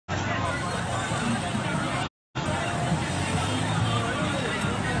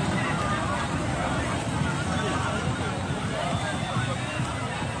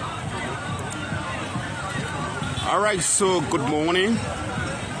All right, so good morning,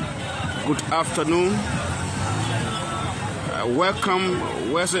 good afternoon, welcome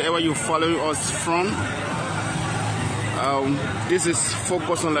wherever you're following us from. This is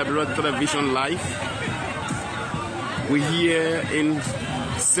Focus on Liberia Television Live. We're here in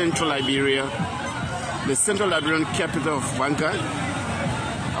central Liberia, the central Liberian capital of Gbarnga,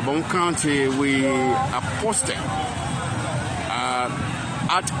 Bong County. We are posted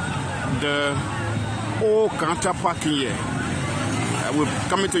at the old counter parking here. We're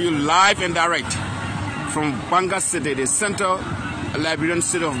coming to you live and direct from Gbarnga City, the central Liberian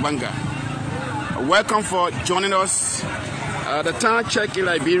city of Gbarnga. Welcome for joining us. The time check in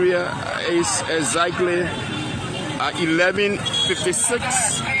Liberia is exactly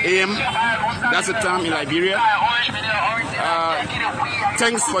 11:56 a.m. That's the time in Liberia.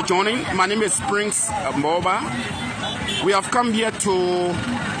 Thanks for joining. My name is Prince Moba. We have come here to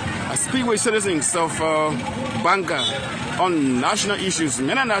speak with citizens of Gbarnga on national issues,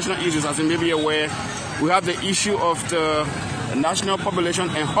 many national issues, as you may be aware. We have the issue of the national population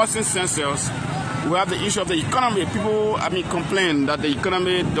and housing census. We have the issue of the economy. People, complain that the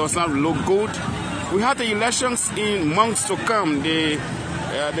economy does not look good. We have the elections in months to come, the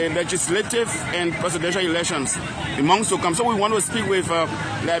legislative and presidential elections in months to come. So we want to speak with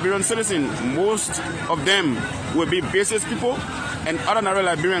Liberian citizens. Most of them will be business people and ordinary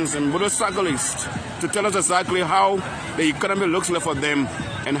Liberians and motorcyclists to tell us exactly how the economy looks like for them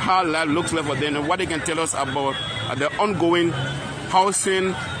and how life looks like for them and what they can tell us about the ongoing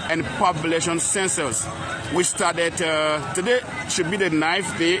housing and population census. We started today, should be the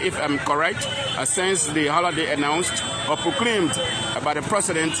 9th day, if I'm correct, since the holiday announced or proclaimed by the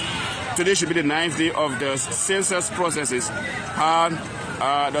president. Today should be the 9th day of the census processes. How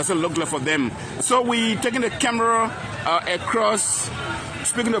does it look like for them? So we taking the camera across,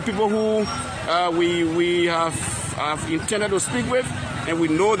 speaking to people who we have intended to speak with, and we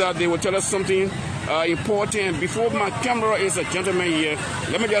know that they will tell us something important. Before my camera is a gentleman here.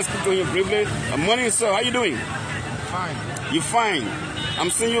 Let me just speak to him briefly. Morning, sir. How you doing? Fine. You fine? I'm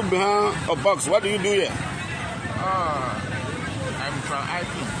seeing you behind a box. What do you do here? I'm from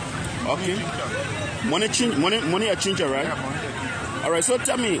IP. Okay. Money a changer, right? Yeah, money. All right. So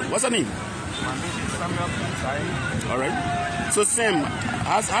tell me, what's your name? My name is Samuel. All right. So Sam,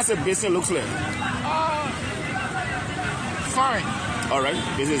 how's the business looks like? Fine. All right.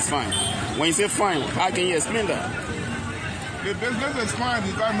 Business is fine. When you say fine, how can you explain that? The business is fine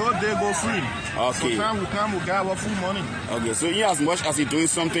because no day go free. Okay. So time will come, we get our full money. Okay, so in as much as he's doing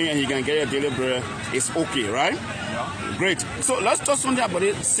something and he can get a daily bread, it's okay, right? Yeah. Great. So let's talk something about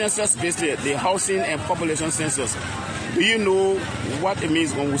the census, basically, the housing and population census. Do you know what it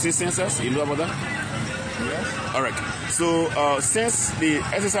means when we say census? You know about that? Yes. All right. So since the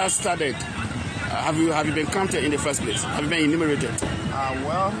exercise started, have you been counted in the first place? Have you been enumerated?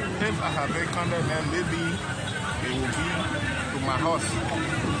 Well, if I have been counted, then maybe it will be to my house.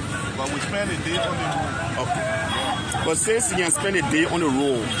 But we spend a day on the road. Okay. Yeah. But since you can spend a day on the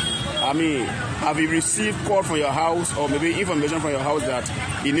road, have you received call from your house or maybe information from your house that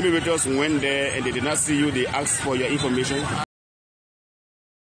the enumerators went there and they did not see you, they asked for your information?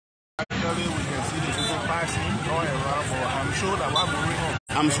 Actually, we can see the people passing all around, but I'm sure that what's going on.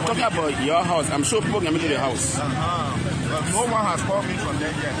 I'm talking about your house. I'm sure people can meet to the house. But no one has called me from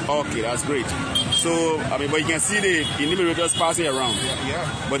there yet. Okay, that's great. So, but you can see the enumerators passing around. Yeah.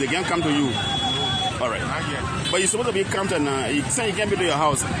 But they can't come to you. No. All right. Not yet. But you're supposed to be counted now. You say you can't be to your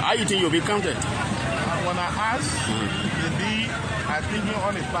house. How you think you'll be counted? When I asked, maybe I think you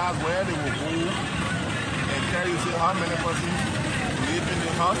on the path where they will go and tell you say how many persons live in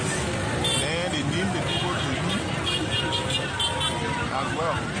the house. Then they name the people to you as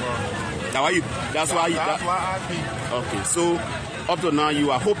well. That's why I think. Okay, so up to now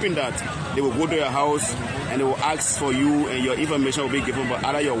you are hoping that they will go to your house and they will ask for you and your information will be given by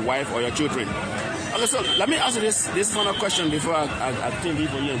either your wife or your children. Okay, so let me ask you this final question before I think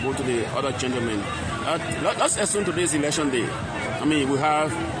for you and go to the other gentlemen. Let's assume today's election day. We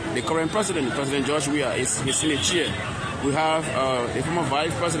have the current president, President George Weah, he's in the chair. We have the former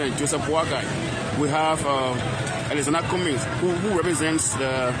vice president, Joseph Boakai. We have Elizabeth Cummings, who represents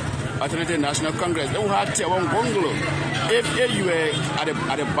the Alternative National Congress. Then we have Bong. If you were at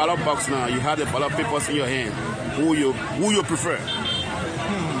the ballot box now, you have the ballot papers in your hand, who you prefer?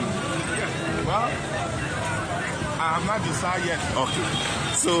 Well, I have not decided yet. Okay.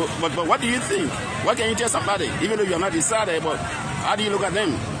 So, but what do you think? What can you tell somebody? Even though you have not decided, but how do you look at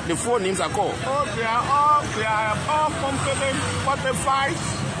them? The four names are called. Oh, they are all competent, qualified,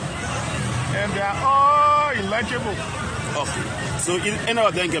 and they are all eligible. Okay. So any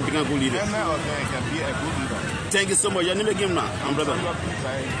of them can become a good leader? Any of them can be a good leader. Thank you so much. Your name again, man, brother.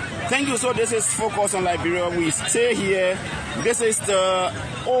 Thank you. So this is Focus on Liberia. We stay here. This is the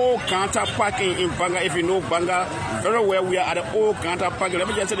old counter parking in Gbarnga. If you know Gbarnga very well, we are at the old counter parking. Let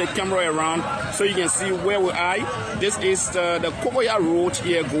me just turn the camera around so you can see where we are. This is the Kokoya Road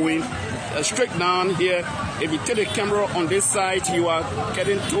here going straight down here. If you take the camera on this side, you are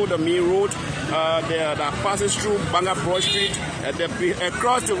getting to the main road that passes through Gbarnga Broad Street.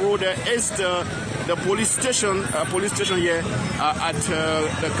 Across the road there is the police station here at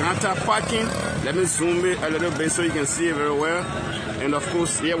the counter parking. Let me zoom it a little bit so you can see it very well. And of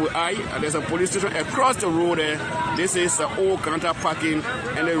course, here we are. There's a police station across the road there. This is the old counter parking,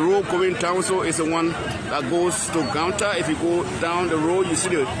 and the road going down so is the one that goes to counter. If you go down the road, you see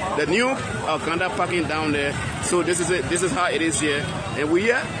the new counter parking down there. So this is it. This is how it is here, and we're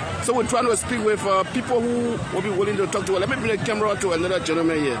here. So we're trying to speak with people who will be willing to talk to us. Let me bring the camera to another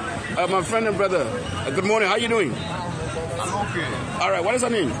gentleman here. My friend and brother, good morning. How you doing? I'm okay. All right. What is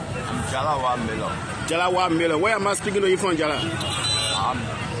your name? I'm Jalawa Miller. Jalawa Miller. Where am I speaking to you from, Jala? I'm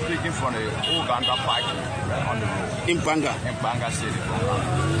speaking from the old Gbarnga Park on the road. In Gbarnga? In Gbarnga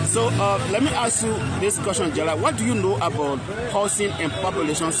City. So let me ask you this question, Jala. What do you know about housing and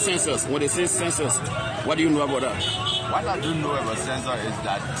population census? When they say census, what do you know about that? What I do know about census is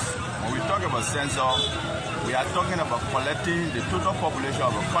that when we talk about census, we are talking about collecting the total population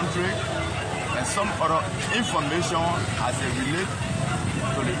of a country and some other information as it relates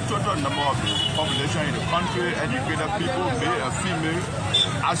to the total number of the population in the country, educated people, male and female,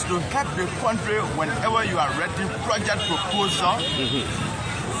 as to help the country whenever you are writing project proposal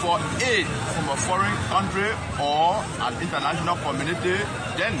for aid from a foreign country or an international community.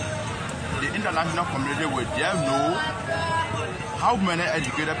 Then the international community will there know how many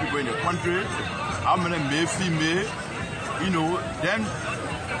educated people in the country, how many male, female, then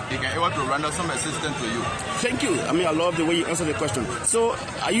they can able to render some assistance to you. Thank you. I mean, I love the way you answer the question. So,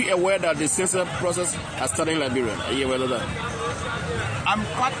 are you aware that the census process has started in Liberia? Are you aware of that? I'm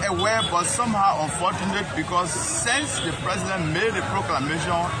quite aware, but somehow unfortunate, because since the president made the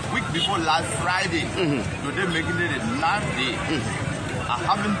proclamation week before last Friday, today making it the 9th day, I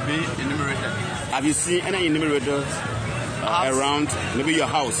haven't been enumerated. Have you seen any enumerators around maybe your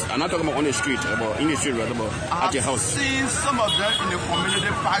house? I'm not talking about on the street, about in the street, rather, about at your house. I've seen some of them in the community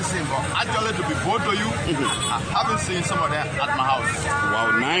passing, but actually to be bold to you, I haven't seen some of them at my house.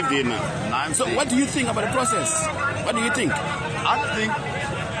 Wow, 9th day now. 9th so day. What do you think about the process? What do you think? I think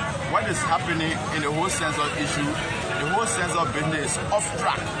what is happening in the whole census issue, the whole census business is off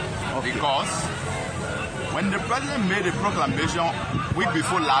track. Because when the president made the proclamation week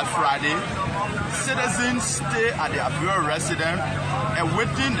before last Friday, citizens stay at their bureau residence and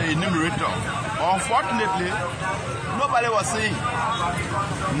waiting the enumerator. Unfortunately, nobody was saying.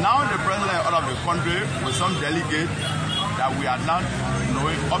 Now the president out of the country with some delegate that we are not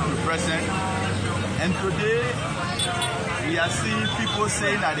knowing up to present. And today we are seeing people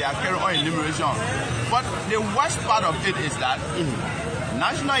saying that they are carrying on enumeration. But the worst part of it is that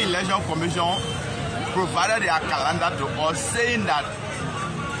National Election Commission provided their calendar to us saying that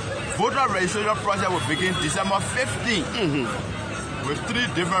voter registration process will begin December 15th with 3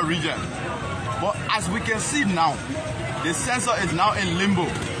 different regions. But as we can see now, the census is now in limbo.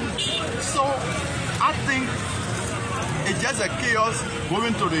 So I think it's just a chaos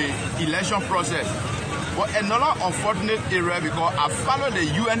going to the election process. But another unfortunate area, because I followed the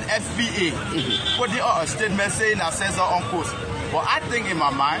UNFPA putting out a statement saying that census on course. But I think in my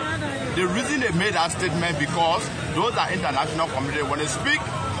mind, the reason they made that statement because those are international community. When they speak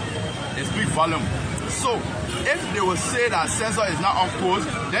volume. So if they will say that census is not on course,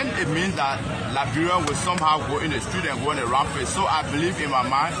 then it means that Liberia will somehow go in the street and go on the rampage. So I believe in my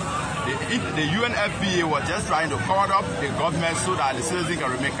mind, the UNFPA was just trying to cover up the government so that the citizens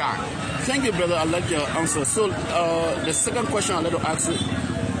can remain calm. Thank you, brother. I like your answer. So the second question I'd like to ask you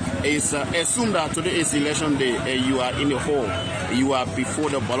is assume that today is election day and you are in the hall, you are before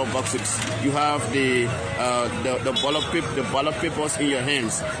the ballot boxes, you have the ballot papers in your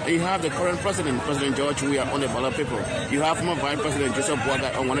hands, and you have the current president, President George, we are on the ballot paper. You have former Vice President Joseph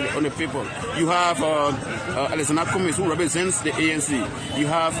Bong on the paper. You have Alexander Cummings, who represents the ANC. You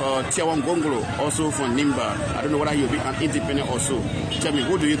have Tiawan Gongolo, also from Nimba. I don't know whether you'll be an independent also. Tell me,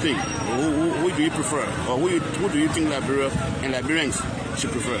 who do you think? Who do you prefer? Or who do you think Liberia and Liberians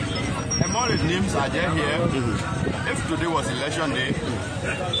should prefer? Among the names are there here. If today was election day,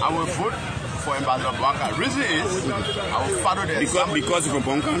 I will vote for Ambassador Bong. Reason is, I will follow the example. Because from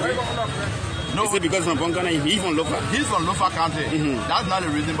Bong country? No. Is it because from Bong country? He's from Lofa? He's from Lofa country. That's not the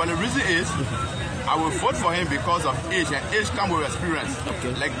reason. But the reason is, I will vote for him because of age, and age comes with experience.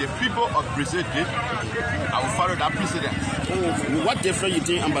 Okay. Like the people of Brazil did, I will follow that precedent. Oh, what difference you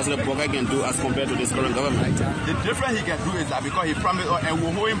think Ambassador Bong can do as compared to this current government? The difference he can do is that because he promised and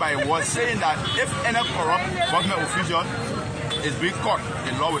will hold him by word, saying that if any corrupt government official is being caught,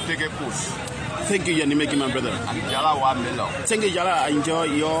 the law will take a course. Thank you, Yanimeki, my brother. Thank you, Yala. I enjoy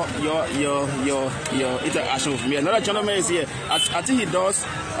your interaction with me. Another gentleman is here. I think he does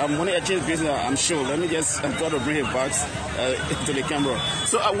money exchange business, I'm sure. Let me just try to bring him back to the camera.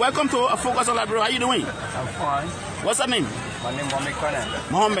 So welcome to Focus on Liberia. How are you doing? I'm fine. What's your name? My name is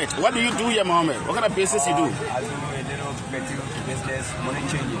Mohammed. Mohammed. What do you do here, Mohammed? What kind of business you do? I do a little business, money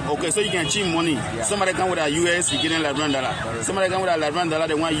changing. Okay, so you can change money. Yeah. Somebody come with a US, you get in Liberian dollar. Somebody come with a Liberian dollar,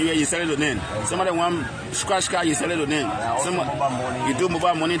 they want US, you sell it to them. Somebody want scratch card, you sell it to them. You do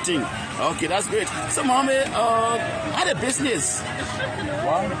mobile money thing. Okay, that's great. So Mohammed, how the business?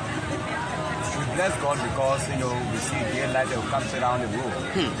 Well, we bless God because we see daylight that will come down the road.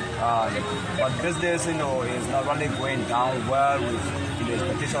 But business, is not really going down well with the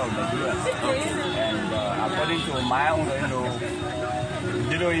expectation of the Nigerians. Okay. And according to my own,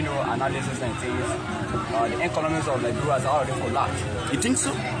 little analysis and things, the economies of Liberia has already collapsed. You think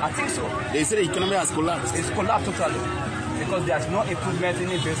so? I think so. They say the economy has collapsed. It's collapsed totally. Because there's no improvement in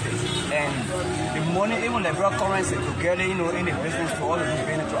the business, and the money, even the real currency, to get in the business to all the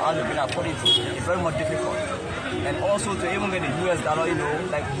business to all the business according to, it's very much difficult. And also to even get the US dollar,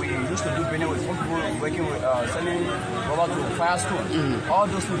 like we used to do business with some people working with selling rubber to Firestone. All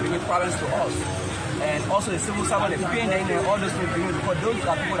those things bring problems to us. And also the civil servant, they're paying all those things because those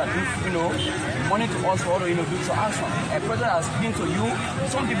are people that do, money to us for all do some action. And president has been to you,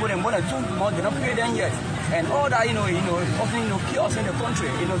 some people they more than 2 months, they don't pay them yet. And all that, often chaos in the country,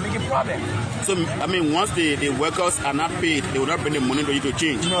 making problem. So, I mean, once the workers are not paid, they will not bring the money to you to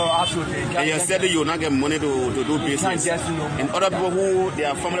change. No, absolutely. And you said that you will not get money to do business. And other people who,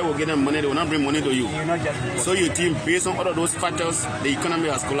 their family will get them money, they will not bring money to you. So you think based on all of those factors, the economy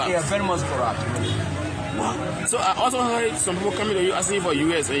has collapsed? Yeah, very much collapsed. Wow. So I also heard some people coming to you asking for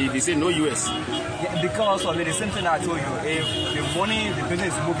US, and they say no US. Yeah, because of the same thing I told you. If the money, the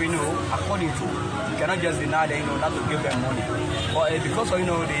business is moving, according to, you cannot just deny them, not to give them money. But because of,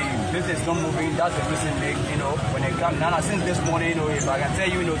 the business is not moving, that's the reason they, when they come now, since this morning, if I can tell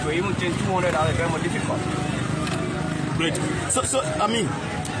you, to even change $200, it's very more difficult. Great. So I mean,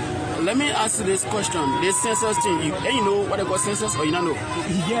 let me ask you this question. This census thing, you know what they call census or you don't know?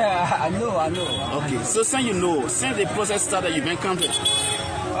 Yeah, I know. Okay, so since the process started, you've been counted?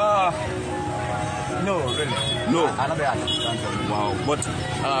 No, really. No. I never had to. Wow, but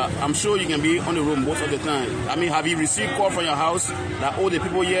I'm sure you can be on the road most of the time. I mean, have you received call from your house that all the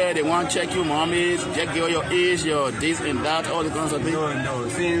people here, they want to check you, Mohammed, check your age, your this and that, all the kinds of things? No.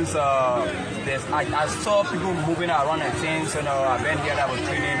 Since I saw people moving around and things, I've been here, I was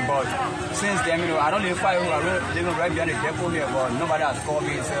training, but since then, I don't live far, I live right behind the depot here, but nobody has called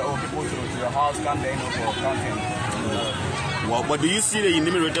me and said, people to your house, come there, for counting. Well, but do you see the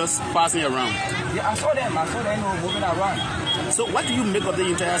enumerators passing around? Yeah, I saw them moving around. So what do you make of the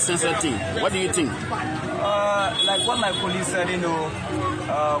entire census thing? What do you think? Like what my colleague said,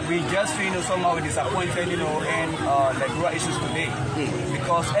 we just feel somehow disappointed, in Liberia issues today.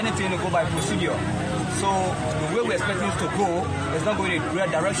 Because anything go by procedure. So the way we expect things to go is not going in the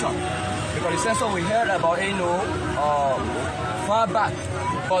right direction. Because the census we heard about, far back.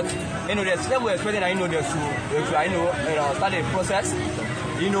 But the step we're expecting, they should start the process,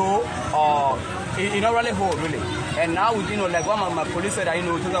 it not really hold really. And now with like what my police said, talking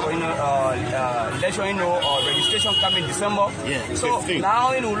about election, registration coming December. Yeah. So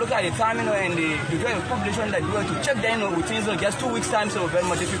now look at the time, and the population that we have to check them within just 2 weeks time, so very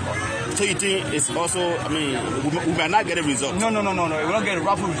much difficult. So you think it's also, I mean, we might not get a result? No. We will not get a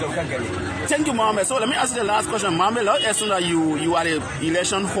raffle result. We can't get it. Thank you, Mohammed. So let me ask you the last question, Mohammed. Let's assume that you are the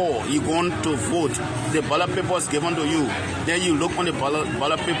election hall, you're going to vote. The ballot papers given to you. Then you look on the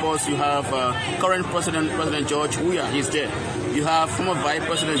ballot papers. You have current President George Weah, he's there. You have former Vice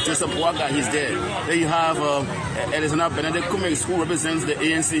President Joseph Walker, he's there. Then you have Alexander Benedict Cummings, who represents the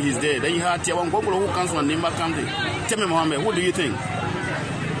ANC, he's there. Then you have Tiawan Gokolo, who comes from Nimba County. Tell me, Mohammed, who do you think?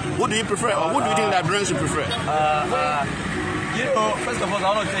 Who do you prefer, or who do you think Liberians should prefer? First of all,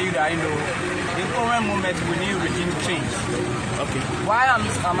 I want to tell you that in the current moment we need regime change. Okay. Why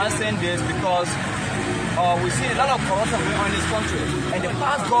am I saying this? Because we see a lot of corruption going on in this country, and the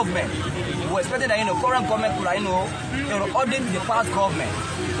past government were expecting that, current government could, audit the past government,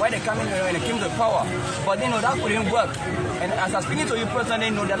 why they come in and they came to power. But, that couldn't work. And as I'm speaking to you personally,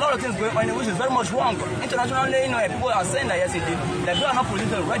 there are a lot of things going on which is very much wrong. Internationally, people are saying that, yes, that we are not pulling in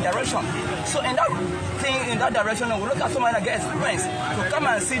the right direction. So in that direction, we look at someone that gets experience to come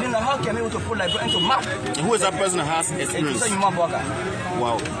and see, how can we able to put Liberia into map. Who is that person that has experience?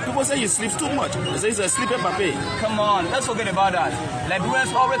 Wow. People say you sleep too much. They say it's a sleeping pape. Come on, let's forget about that.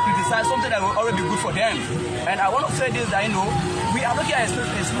 Liberians always criticize something that will already be good for them. And I want to say this, that, we are looking at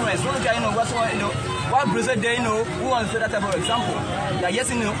experience. We're looking at, what Brazil they who wants to say that type of example. That yes,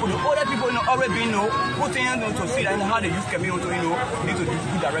 the other people already putting to see that how the youth can be able to lead to this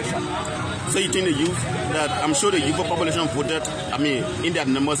good direction. So you think the youth, that I'm sure the youth population voted, in their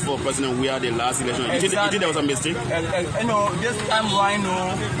numbers for president, we are the last election. Exactly. You think there was a mistake? This time right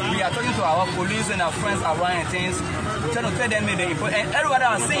now, we are talking to our police and our friends around and things, trying to tell them the important, and everybody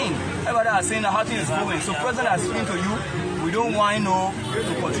are saying how things is moving. So president is speaking to you. We don't want to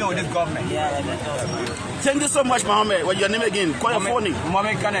continue with this government. Thank you so much, Mohammed. What's your name again? Call your phone.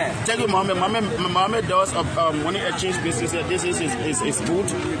 Mohammed Kane. Thank you, Mohammed. Mohammed does money exchange business. This is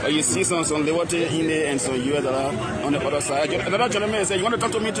good. You see some Liberty in there and some US on the other side. Another gentleman said, you want to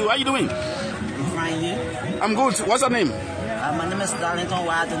talk to me too? How are you doing? I'm fine. I'm good. What's your name? My name is Darlington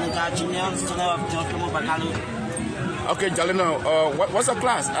White, junior student of John Kimo Bakalu. Okay, Jalino, what's your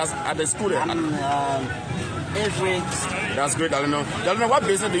class at the school? I'm 8th grade. That's great, Jalino. Jalino, what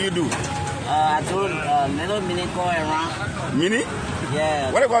business do you do? I do little mini call around. Mini?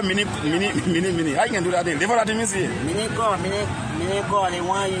 Yeah. What do you call mini? How you can do that thing? They that means here. Mini call. They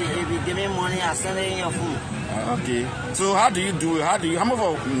want you, if you give me money, I send it in your phone. Okay. So how do you do it? How much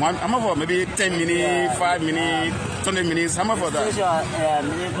for maybe 10 minutes, 5 minutes, 20 minutes? How much for that?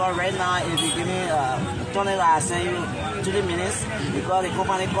 Mini call right now, if you give me 20, I send you 20 minutes because the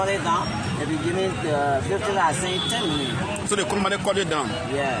company call it down. If you give me 50, I send you 10 minutes. So the company cut it down?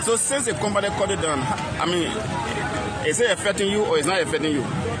 Yeah. So since the company cut it down, is it affecting you or is it not affecting you?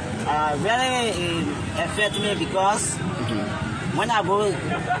 Really, it affects me because when I go,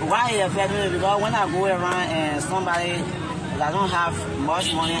 why it affects me? Because when I go around and somebody that don't have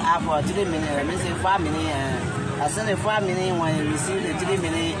much money, I for 3 minutes, let me say 5 minutes, and I send the 5 minutes when you receive the 3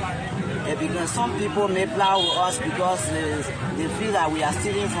 minutes. Because some people may plow with us because they feel that we are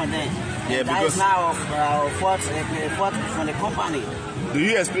stealing from them. Yeah, that is now fault from the company. Do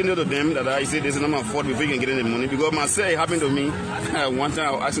you explain to them that I say this is not my fault before you can get any money? Because myself, it happened to me. One time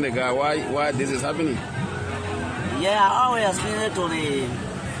I was asking the guy why this is happening. Yeah, I always explain it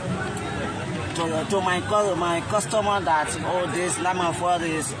to my customer that this not my fault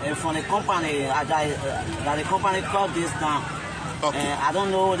is from the company. That the company cut this down. Okay. I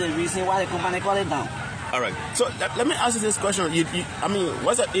don't know the reason why the company called it down. All right. So let me ask you this question.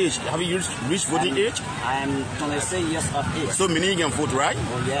 What's your age? Have you reached voting age? I'm 26 years of age. So meaning you can vote, right?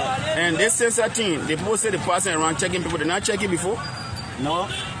 Oh, yeah. And they say certain. The people say the person around checking people. They're not checking before? No.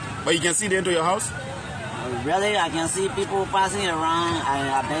 But you can see them into your house? Really, I can see people passing around.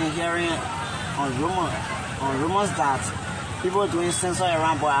 I've been hearing on rumors that people doing sensor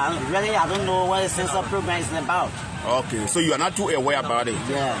around, but I don't know what the sensor program is about. Okay, so you are not too aware about it?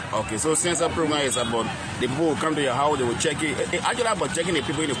 Yeah. Okay, so sensor program is about the people who come to your house, they will check it. Actually about checking the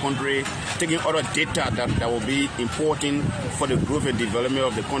people in the country, taking other data that will be important for the growth and development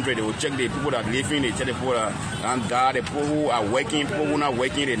of the country. They will check the people that are living, they check the people that are died, the people who are working, people who are not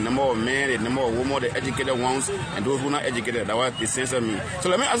working, the number of men, the number of women, the educated ones, and those who are not educated. That's what the sensor means. So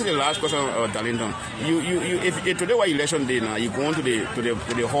let me ask you the last question, Darlington. If today was election day now, you go into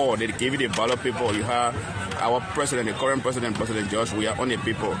the hall, they give you the ballot paper, you have our president, the current president, President Josh, we are on the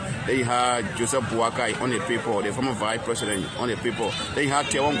people. They have Joseph Boakai on the people, the former vice president on the people. They have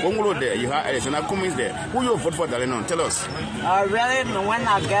Tewan Gongolo there, you have Alexander Cummings there. Who you vote for, Darlington? Tell us. Really, when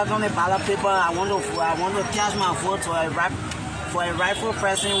I get on the ballot paper, I want to cast my vote for a rightful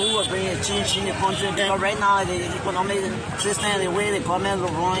person who will bring a change in the country. Because right now, the economic system, the way the government will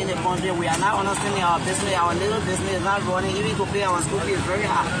run in the country, we are not understanding our business. Our little business is not running. Even to pay our school fees is very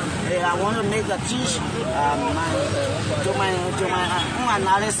high. I want to make a change. To my own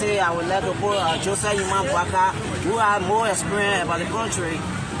analysis, I would like to put Joseph Baka, who have more experience about the country,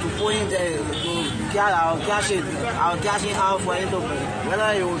 to put in I'll cash it out for him to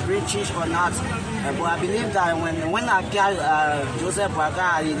whether it will bring change or not. But I believe that when I catch Joseph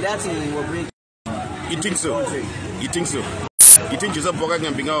Baka, he let him will bring. You think so? You think so? You think Joseph Baka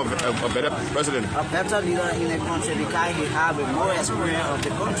can become a better president? A better leader in the country because he has more experience of the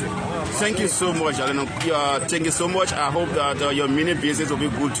country. Thank you so much, Aleno. Thank you so much. I hope that your mini business will be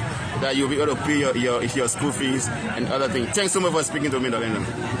good, that you'll be able to pay your school fees and other things. Thanks so much for speaking to me, Aleno.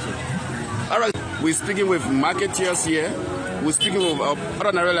 Thank you. All right, we're speaking with marketeers here. We're speaking with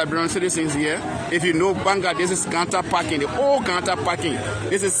other Liberian citizens here. If you know Gbarnga, this is counter parking, the old counter parking.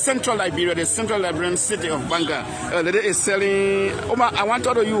 This is central Liberia, the central Liberian city of Gbarnga. The lady is selling. Oma, I want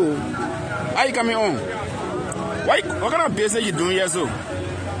to talk to you. How you coming on? What kind of business you doing here, so?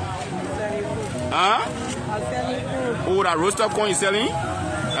 Huh? I'm selling food. Oh, that roasted corn you selling?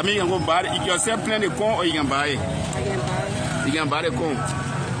 I mean, you can go buy it. You can sell plenty of corn or you can buy it. I can buy it. You can buy the corn.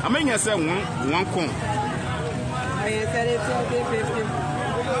 I mean, you can sell one corn. I can sell it 30, 50.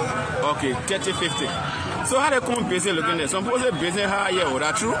 Okay, 30, 50. So how they come business looking there? Some people say business high here,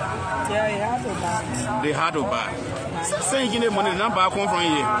 that true? Yeah, you have to buy. They hard to buy. Say you get the money, not buy corn from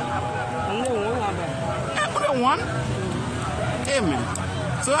here. Only one of them. Only one? Amen.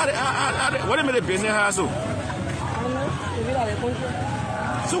 So how they, what they make the business high so? I don't know. Maybe that's the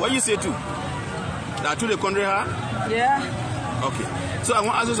country. So what you say too? That to the country high? Yeah. Okay. So I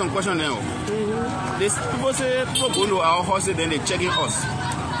want to ask you some questions now. These people say people go to our house, then they checking us.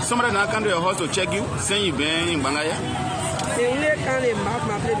 Somebody now come to your house to check you, saying you been in Gbarnga. They only can mark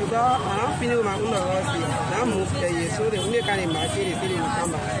my place because I'm feeling my own house. I moved there, so they only can mark it if they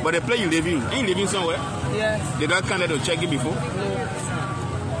come back. But the place you live in, ain't living somewhere? Yes. They don't come there to check you before?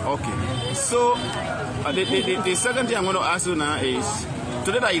 No. Okay. So the second thing I'm going to ask you now is,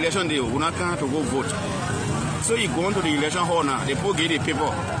 today the election day, we're not going to go vote. So you go into the election hall now, they put the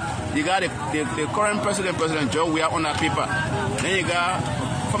paper. You got the current President Joe, we are on that paper. Then you got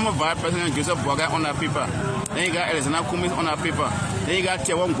former Vice President Joseph Boga on that paper. Then you got Alexander Kumis on that paper. Then you got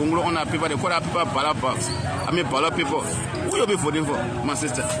Tiawan Gongolo on that paper. They call that paper ballot box. I mean ballot paper. Who you be voting for, my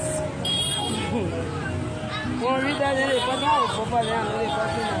sister?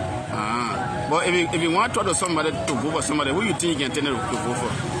 But if you want to talk to somebody to vote for somebody, who you think you can tell them to vote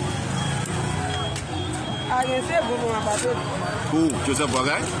for? I can say vote for my party. Who? Joseph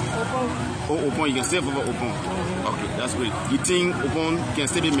Boga? Open. Oh, Open, you can say vote for Open. Okay, that's great. You think Open can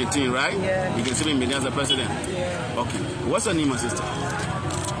still be maintained, right? Yeah. You can still be maintained as a president? Yeah. Okay. What's your name, my sister?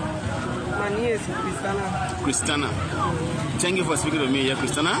 My name is Christiana. Christiana. Thank you for speaking to me here,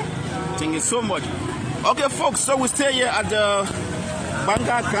 Christiana. Thank you so much. Okay, folks, so we stay here at the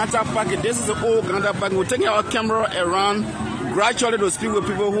Gbarnga Counter Park. This is the old Counter Park. We're taking our camera around gradually to speak with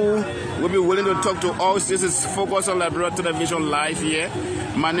people who will be willing to talk to us. This is Focus on Liberia Television Live here.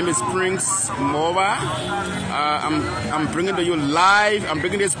 My name is Prince Mova. I'm bringing to you live. I'm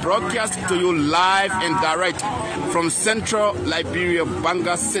bringing this broadcast to you live and direct from Central Liberia,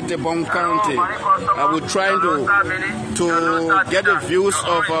 Gbarnga City, Bong County. We're trying to get the views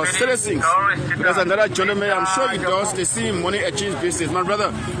of citizens. There's another gentleman. I'm sure he does the same money exchange business. My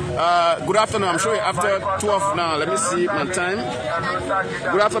brother, good afternoon. I'm sure after 12 now. Let me see my time.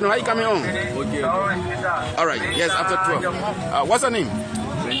 Good afternoon. How are you coming on? Okay. All right. Yes, after 12. What's your name?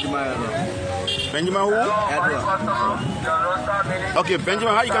 Benjamin. Benjamin who? Edward. Okay,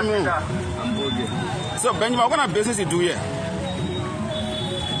 Benjamin, how are you coming on? I'm okay. So, Benjamin, what kind of business you do here?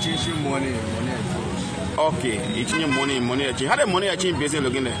 Changing money. Okay, you change money exchange. How the money exchange business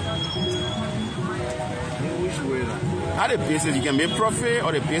looking there? Which way now? How the business, you can make profit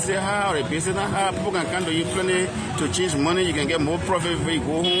or the business high or the business not high. People can come to you plenty to change money. You can get more profit before you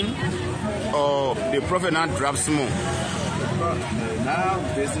go home, or the profit not drop small. Now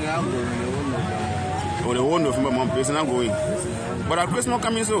business now going. Or the whole November month business not going. But our Christmas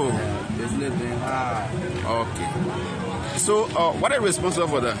coming so. Business being high. Okay. So, what are you responsible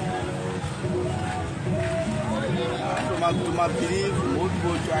for that? To my belief, most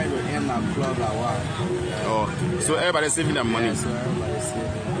people try to end our club like what? Oh, so everybody's saving their money. Yeah, so everybody's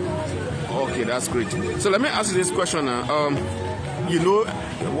saving. Okay, that's great. So let me ask you this question now. You know,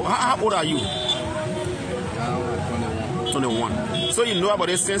 how old are you? Now I'm 21. 21. So you know about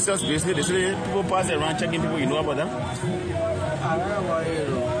the census business? They say people pass around checking people. You know about that? I heard about it.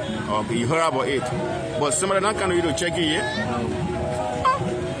 Okay, you heard about it. But somebody not can you to check it yet? No.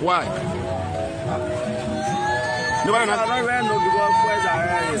 Why? Nobody I not. don't really know because first I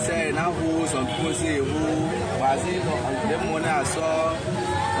heard they say now who, some people say who, but I see the money I saw,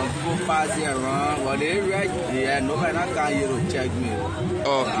 some people passing around, but they read, yeah, nobody not can here to check me.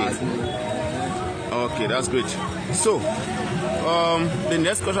 Okay. Okay, that's great. So, the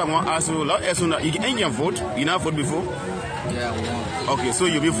next question I want to ask you, you can vote? You not vote before? Yeah, one. Okay, so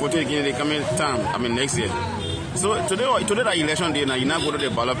you'll be voting again in the coming time, next year. So today the election day now, you now go to the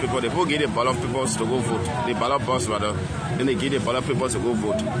ballot paper, they go get the ballot papers to go vote. The ballot box rather, then they get the ballot papers to go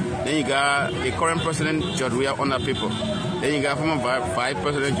vote. Then you got the current president George Weah on that paper. Then you got former Vice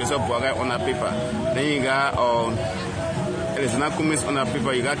President Joseph Boga on that paper. Then you got Alexander Kumis on that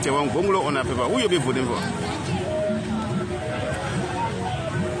paper, you got Tiawan Gongolo on that paper. Who you be voting for?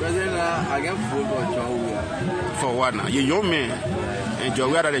 President I can vote for John. For what now? You're young man. And Joe,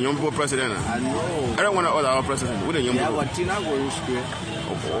 we are the young boy president. I know. I don't want to order our president. We're the young boy. Yeah, but Tina going straight.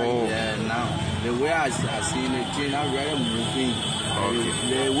 Oh. Yeah, now. The way I see it, Tina really moving. Okay.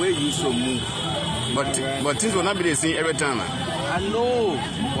 The way you so move. But things will not be the same every time. I know.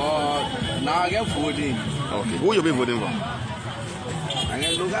 But now I get voting. Okay. Who you be voting for? I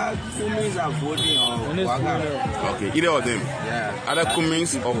can look at Cummings are voting on Waka. Okay, either of them. Yeah. Either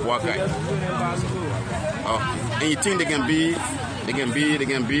Cummings or Waka. Okay. And you think they can be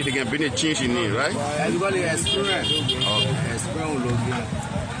the change in it, right? Everybody experience. Okay. Experience.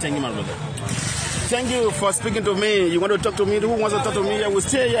 Thank you, my brother. Thank you for speaking to me. You want to talk to me? Who wants to talk to me? Yeah, we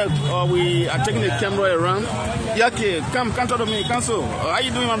stay here. We are taking the camera around. Yeah, okay. Come talk to me. Cancel. How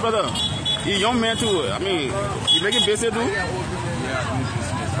you doing, my brother? You young man too. I mean, you making business too?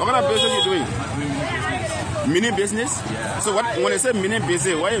 What kind of business you doing? Mini business? Yeah. So what? When they say mini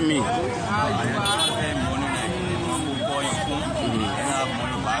business, what do you mean?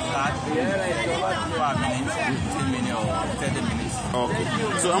 Okay.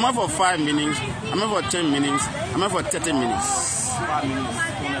 So am I for 5 minutes? Am I for 10 minutes? Am I for 30 minutes? 5 minutes.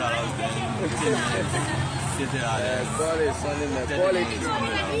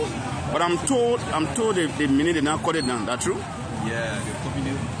 But I'm told the minute they now cut it down. That's true? Yeah, the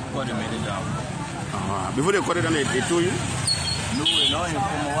company cut the minute down. Before they cut it down, they told you? No, not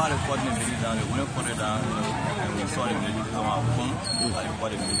inform why they cut the minute down. They wouldn't cut it down, and we saw the minute on our phone. They cut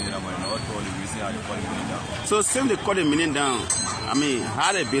the minute down, but not all the reason how they cut the minute down. So since they cut the minute down, I mean,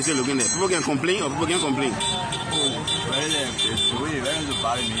 how they basically looking there? People can complain or people can complain? Well, it's really very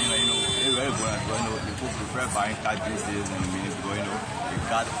bad meaning, it's very good as well. People prefer buying card these days and the meaning because, the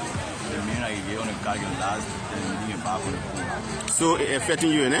card, the meaning like you get on the card can last and you get back on the phone. So it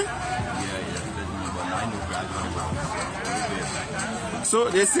affecting you, eh? Yeah, affecting me, but now I know gradually. So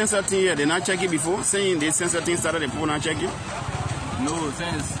they send something here, they not check it before? Saying they send something started, the people not check it? No,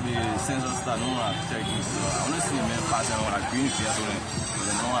 since the census start, no one check it. So I want to see the main person on a green field, so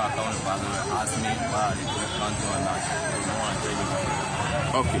they know how account the person ask me why they do count on that. They don't want to check it.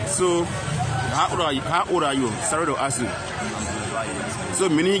 Okay, so how old are you? Sorry to ask you. I'm 25 years. So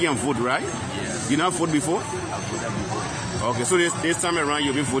meaning you can vote, right? Yes. You not vote before? I voted before. Okay, so this time around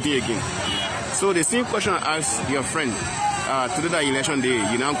you'll be voting again. So the same question I asked your friend. Today the election day,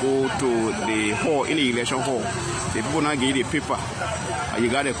 you now go to the hall, in the election hall. The people now give you the paper. You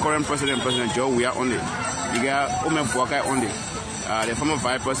got the current President Joe, we are on it. You got Omen Bwaka on it, the former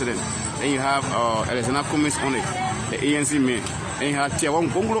Vice President. Then you have Alexander Cummings on it, the ANC man. Then you have Tiawan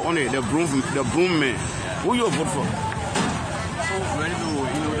Gonglo on it, the broom man. Who you vote for? So when the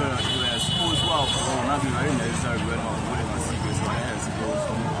schools will not be very necessary when I'm voting on secret, so I have to go.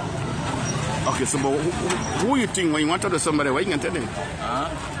 Okay, so but who you think when you want to talk to somebody, what you can tell them?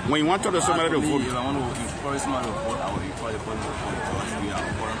 When you want to talk to somebody to vote? If I want to encourage somebody to vote, I will encourage the person to vote because we are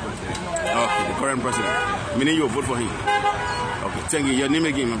the current president. Okay, the current president. Meaning you will vote for him? Okay, thank you. Your name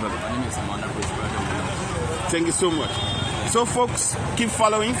again, my brother? My name is Amanda President. Thank you so much. So folks, keep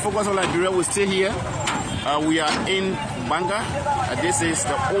following. Focus on Liberia. We stay here. We are in Gbarnga. This is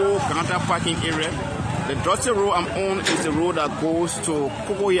the old Gbarnga parking area. The dusty road I'm on is the road that goes to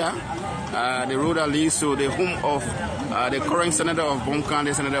Kokoya. The road that leads to the home of the current senator of Bong,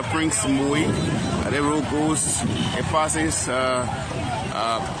 Senator Prince Mui. The road goes, it passes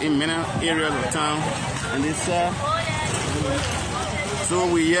in many areas of town. And this, so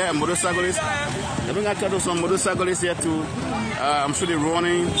we hear motorcyclists. I think I talked to some motorcyclists here too. I'm sure they're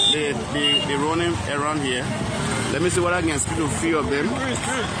running around here. Let me see what I can speak to a few of them.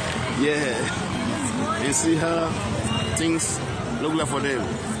 Yeah, and see how things look like for them.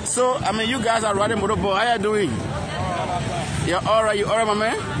 So, I mean, you guys are riding motorboat. How are you doing? You're all right. You all right, my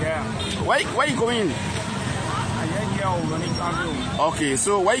man? Yeah. Why you going? Okay,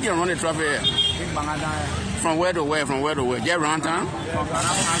 so why you can run the traffic here? From where to where? From where to where? Get around town?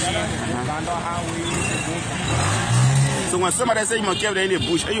 So when somebody say you must get there in the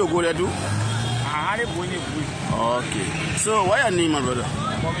bush, you go there too? Okay. So why your name, my brother?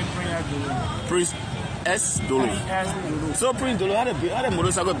 Prince S. Dolo. So Prince Dolo, how the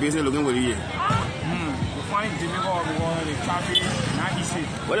motorcycle business looking with you? Find difficult because the traffic not easy.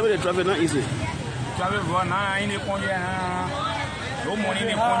 Whatever the traffic not easy. Traffic run now in the country, no money in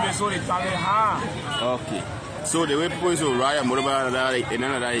the country, so the traffic hard. Okay. So the way people to ride a motorbike and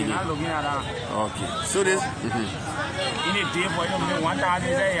another again. Not looking at that. Okay. So this. In a day for you, 1,000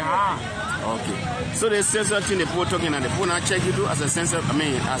 is hard. Okay. So the sensor thing the people talking and the people not check you too as a sensor. I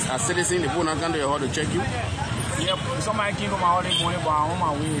mean, as a citizen, the people not come to your house to check you. Yeah, somebody came to my house this morning, but I'm on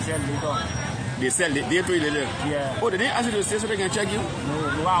my way. He said later. They sell. They told you later. Yeah. Oh, they didn't ask you to stay so they can check you?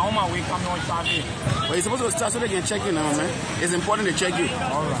 No, I'm on my way coming on Saturday. But you're supposed to start so they can check you now, man. It's important to check you.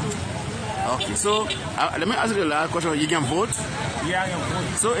 All right. Okay, so let me ask you the last question. You can vote? Yeah, I can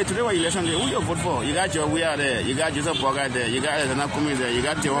vote. So today was election day. Who you vote for? You got your we are there. You got Joseph Boga there. You got Zana Kumi there. You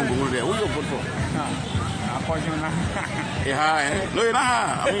got Tiawan Gungu there. Who you vote for? Yeah, no, you're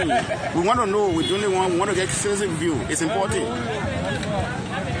not. I mean, we want to know. We don't want to get citizen view. It's important.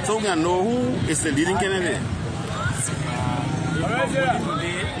 So we can know who is the leading candidate.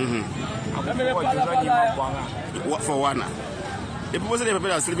 What for one? The people say the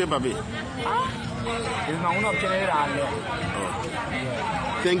people are sleeping, baby.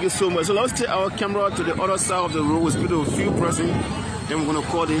 Thank you so much. So let's take our camera to the other side of the road. We'll speak to a few persons. Then we're going to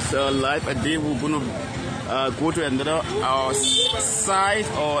call this live a day. We're going to go to another side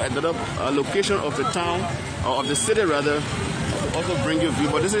or another location of the town or of the city rather. Also bring you view,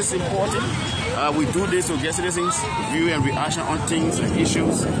 but this is important. We do this to get citizens' view and reaction on things and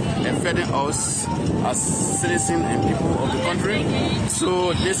issues affecting us as citizens and people of the country.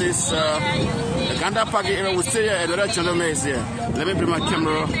 So this is the Ganda Park area. We stay here. Another gentleman is here. Let me bring my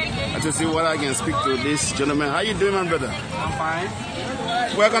camera to see what I can speak to this gentleman. How you doing, my brother? I'm fine.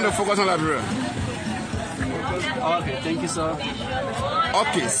 Welcome to Focus on Liberia. Okay, thank you, sir.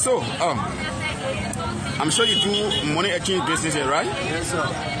 Okay, so I'm sure you do money exchange business here, right? Yes, sir.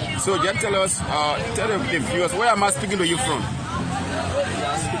 So just tell us, tell the viewers, where am I speaking to you from?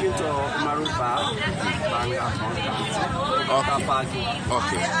 I'm speaking to Umaru Ba,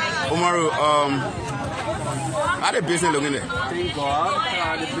 Okay. Umaru, how the business looking there? Thank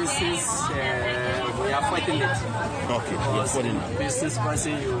God, the business, we are fighting it. Okay, you're fighting it. Business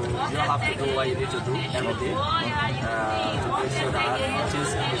person, you have to do what you need to do every day to make sure that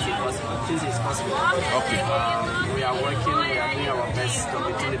things is possible. Okay. We are working, we are doing our best to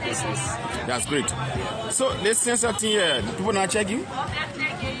maintain the business. That's great. So this sensor thing here, people not check you?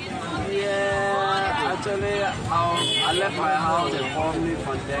 Yeah, actually, I left my house and called me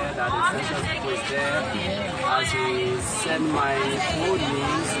from there that the sensor people is there. As he sent my food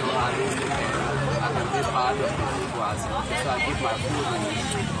needs, so at least I can be part of the people as so I give my food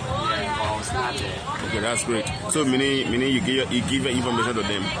needs. Okay, that's great. So meaning you give information to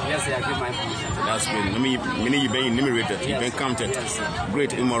them. Yes, I give my information. That's great. Meaning you've been enumerated, you've been counted. Yes, sir.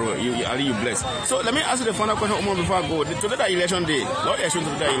 Great, Umaru. You blessed. So let me ask you the final question, Umaru, before I go. Today that election day, not election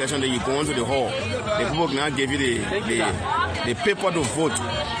today that election day, you go into the hall. The people now give you the paper to vote.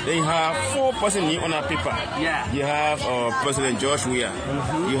 Then you have 4 persons on that paper. Yeah. You have President George Weah.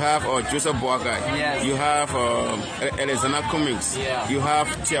 You have Joseph Boakai. Yes. You have Alexander Cummings. Yeah. You have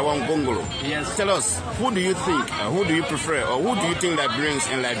Tiawan Gongoro. Yes. Tell us, who do you think, who do you prefer, or who do you think Liberians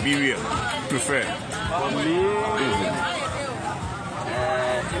in Liberia prefer? For me,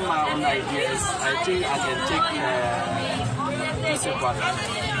 in my own ideas, I think I can take Joseph Boakai.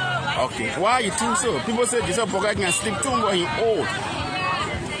 Okay. Why you think so? People say Joseph Boakai can sleep too much, he's old.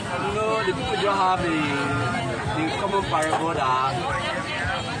 You know, the people don't have the common parable that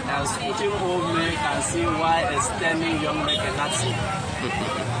as putting old men can see why extending young men cannot see.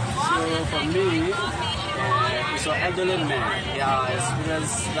 So for me, it's an elderly man. He has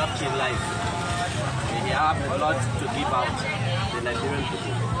experienced that in life. He have a lot to give out the Liberian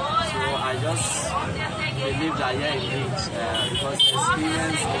people. So I just believe that yeah, indeed, because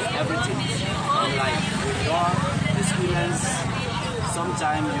experience is everything in life. With your experience,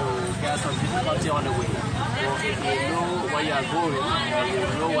 sometimes you get some difficulty on the way. So if you know where you are going and you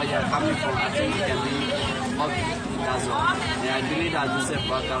know where you are coming from, I think it can be okay. That's all. And I believe that Joseph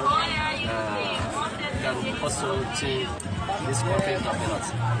Boakai can also change this conflict of a lot.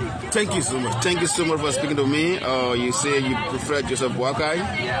 Thank you so much. Thank you so much for speaking to me. You say you prefer Joseph Boakai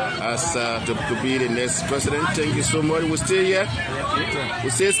as to be the next president. Thank you so much. We'll stay here.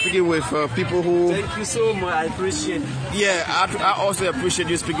 We'll stay speaking with people who... Thank you so much. I appreciate it. Yeah, I also appreciate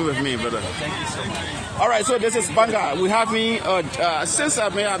you speaking with me, brother. Thank you so much. All right, so this is Gbarnga. We have me, since I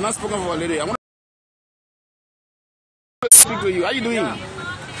have not spoken for a lady, I want to speak to you. How you doing? Yeah.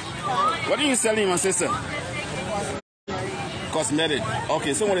 What are you selling, my sister? Cosmetic.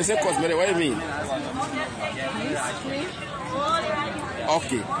 Okay, so when they say cosmetic, what do you mean?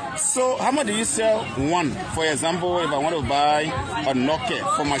 Okay, so how much do you sell one? For example, if I want to buy a Nokia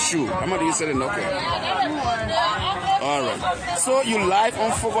for my shoe, how much do you sell a Nokia? All right. So you live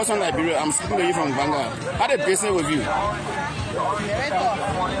on Focus on Liberia. I'm speaking to you from Gbarnga. How the business with you?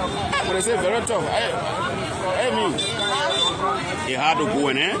 When they say very tough, I mean, it hard to go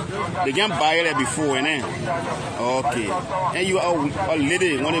in there. They can't buy it before in there. Okay. And you are a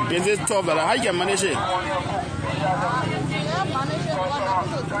lady. When the business tough, how you can manage it?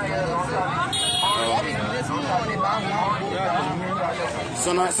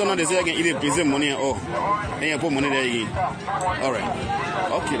 So now they say I can either present money and all. Then you put money there again. Alright.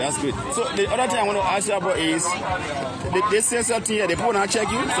 Okay, that's good. So the other thing I want to ask you about is they say something here, the people now check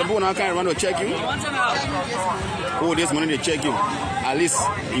you, some people now can't run to check you. Oh, this money they check you. At least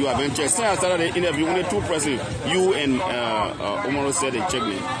you have been checked. Since I started the interview, only 2 persons, you and Omaro said they check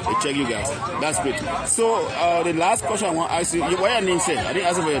me. They check you guys. That's great. So the last question I want to ask you, what your name say? I didn't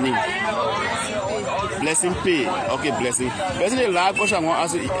ask you for your name. Blessing Pay. Okay, Blessing. Blessing, the last question I want to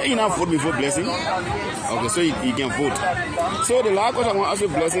ask you, you not vote before Blessing? Okay, so you can vote. So the last question I want to ask you,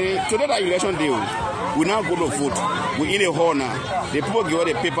 Blessing, today that election day, we now go to vote. We in a hall now. The people give us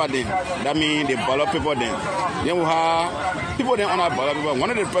the paper then. That means the ballot paper then. Then we have people then on our ballot paper. One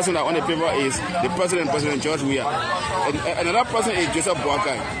of the person that on the paper is the President George Weah. Another person is Joseph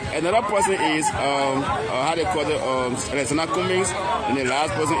Boakai. Another person is how they call it, Resana Cummings. And the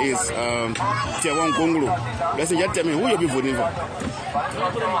last person is Tiawon Gonglo. Listen, just tell me who you'll be voting for.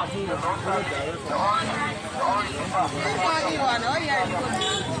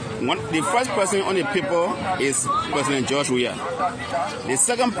 The first person on the paper is President George Weah. The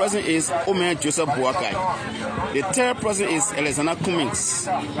second person is Omer Joseph Boakai. The third person is Alexander Cummings.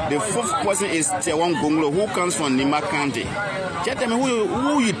 The fourth person is Tiawon Gonglo, who comes from Nima County. Just tell me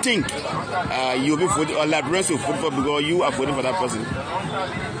who you think you'll be voting, or Liberians will vote for, because you are voting for that person.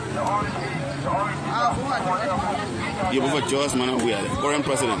 You vote for George Weah, the current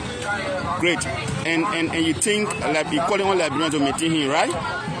president. Great. And you think you're calling on Liberians to maintain him, right?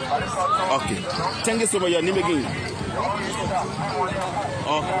 Okay. Thank you so much. Your name again?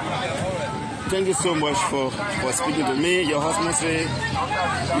 Oh, thank you so much for speaking to me. Your husband say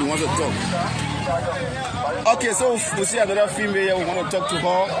you want to talk. Okay, so we see another female here. We want to talk to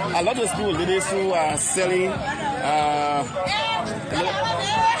her. A lot of people, ladies who are selling.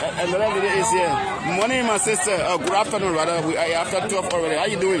 Another lady is here. Morning, my sister. Good afternoon, rather. We are after 12 already. How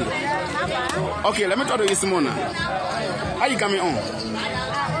you doing? Okay, let me talk to you, Simona. How you coming on?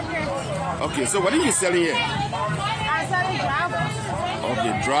 Okay, so what are you selling here? I'm selling dragons.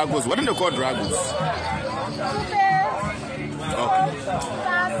 Okay, dragons. What do they call dragons? Okay.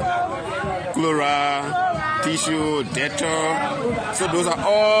 Chlora, tissue, Dettol. So those are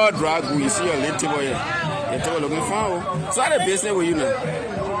all dragons. You see your little table here. Your table looking fine. So how the business with you now?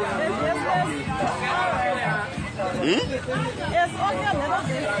 It's okay a little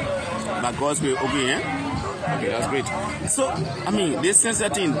bit. But God's will okay, eh? Okay, that's great. So, I mean, this sense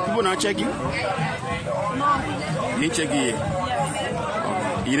that thing, people not check you? No. You didn't check you yet?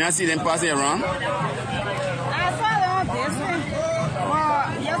 Yes. Okay. You not see them passing around? I saw them on this thing. Well,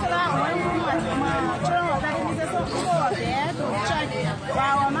 yesterday I went home and my children were telling me that some people were there to check. But I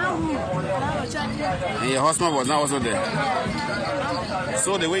was not home. I was checking. And your husband was not also there? Yeah.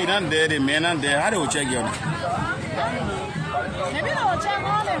 So the way you're not there, the men are there, how do you check you? Maybe they will check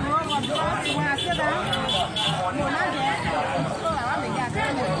all the road, but when I sit down, you're not there. So I want to get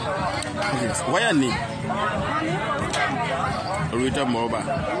Yes. What your name? my name is Orita Moba.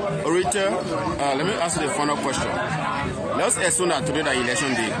 Orita, let me ask you the final question. Let's assume that today the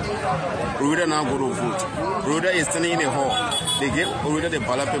election day, Orita now go to vote. Orita is standing in the hall. They give Orita the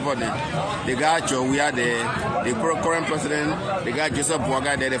ballot paper there. They got Joe Weah there, the current president, they got Joseph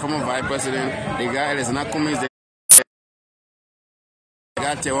Boakai there, the former vice president, they got Alexander Cummings there.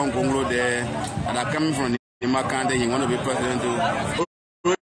 Got Tiawon Gonglo there, and are coming from the Makande. He want to be president too.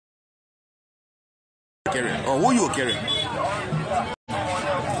 Or who you carry? It's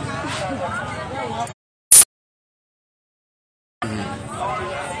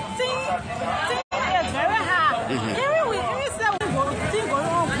very hard. Even we say we go things go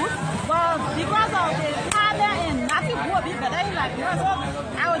on good, but because of the father and nothing will be better in like so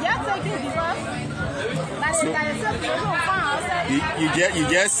I will just take it because you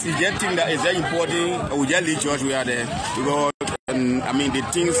just think that is very important. We just leave George Weah there because I mean the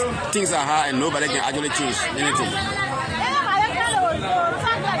things are hard and nobody can actually change anything.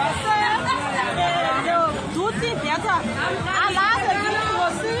 Do things better. And last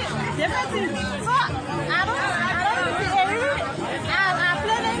we'll see different things. So I don't I'm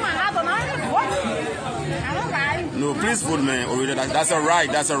playing my heart on what? I don't like. No, please vote, man. That's a right.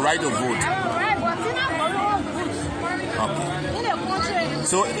 That's a right to vote. Okay.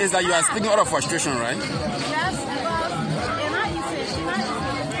 So is that you are speaking out of frustration, right? Yes, because it's not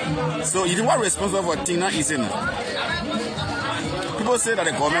easy. So you think what responsible for things not easy? People say that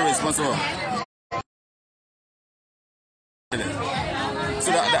the government is responsible.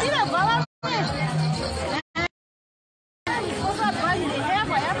 So that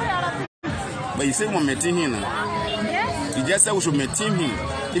but you say we maintain him. Yes. You just said we should maintain him,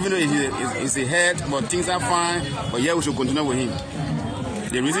 even though he's a head, but things are fine. But yeah, we should continue with him.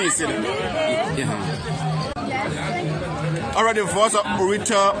 The reason is Alright, the voice of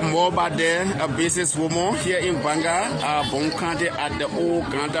Rita Moba there, a businesswoman here in Gbarnga, Bong County at the old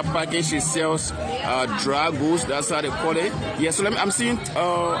Ganta parking. She sells dry goods, that's how they call it. Yeah, so I'm seeing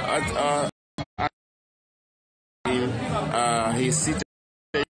he's seated,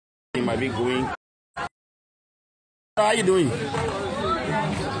 he might be going. How are you doing?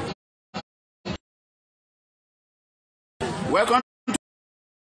 Welcome.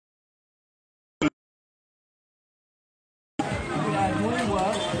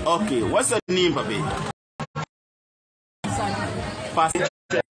 Okay, what's your name, Papi? Pastor.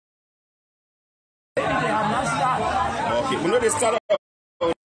 Okay, we know they start.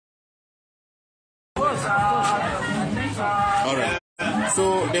 Alright.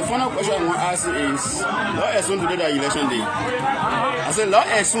 So the final question I want to ask is, not assume today that election day. I said, not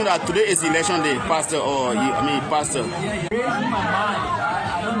assume that today is election day, Pastor, or Pastor. Okay.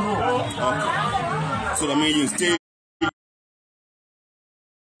 So that means you stay.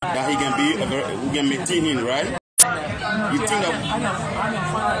 That he can be, we can maintain him, right? You think that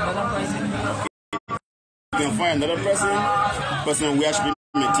you can find another person we actually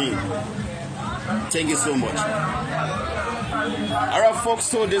maintain. Thank you so much. Alright, folks,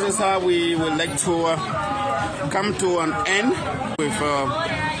 so this is how we would like to come to an end with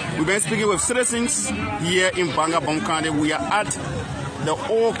we've been speaking with citizens here in Gbarnga, Bong County. We are at the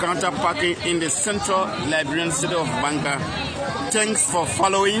old counter parking in the central Liberian city of Gbarnga. Thanks for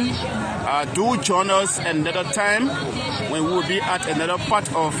following. Do join us another time when we will be at another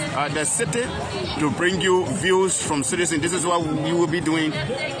part of the city to bring you views from citizens. This is what we will be doing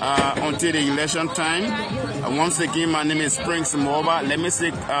until the election time. Once again, my name is Springs Moba. Let me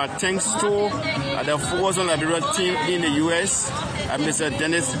say thanks to the Focus on Liberia team in the US. Mr.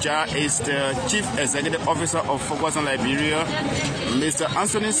 Dennis Jar is the Chief Executive Officer of Focus on Liberia. Mr.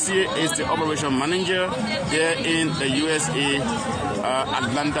 Anthony C. is the Operation Manager there in the USA,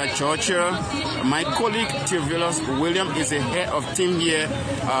 Atlanta, Georgia. My colleague, Theophilus William, is the head of team here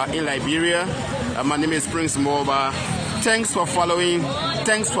in Liberia. My name is Prince Moba. Thanks for following.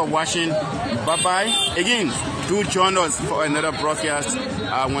 Thanks for watching. Bye-bye. Again, do join us for another broadcast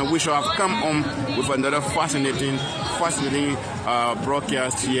when we shall have come on with another fascinating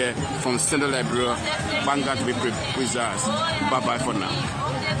broadcast here from Central Liberia, Gbarnga to be preserved. Bye-bye for now.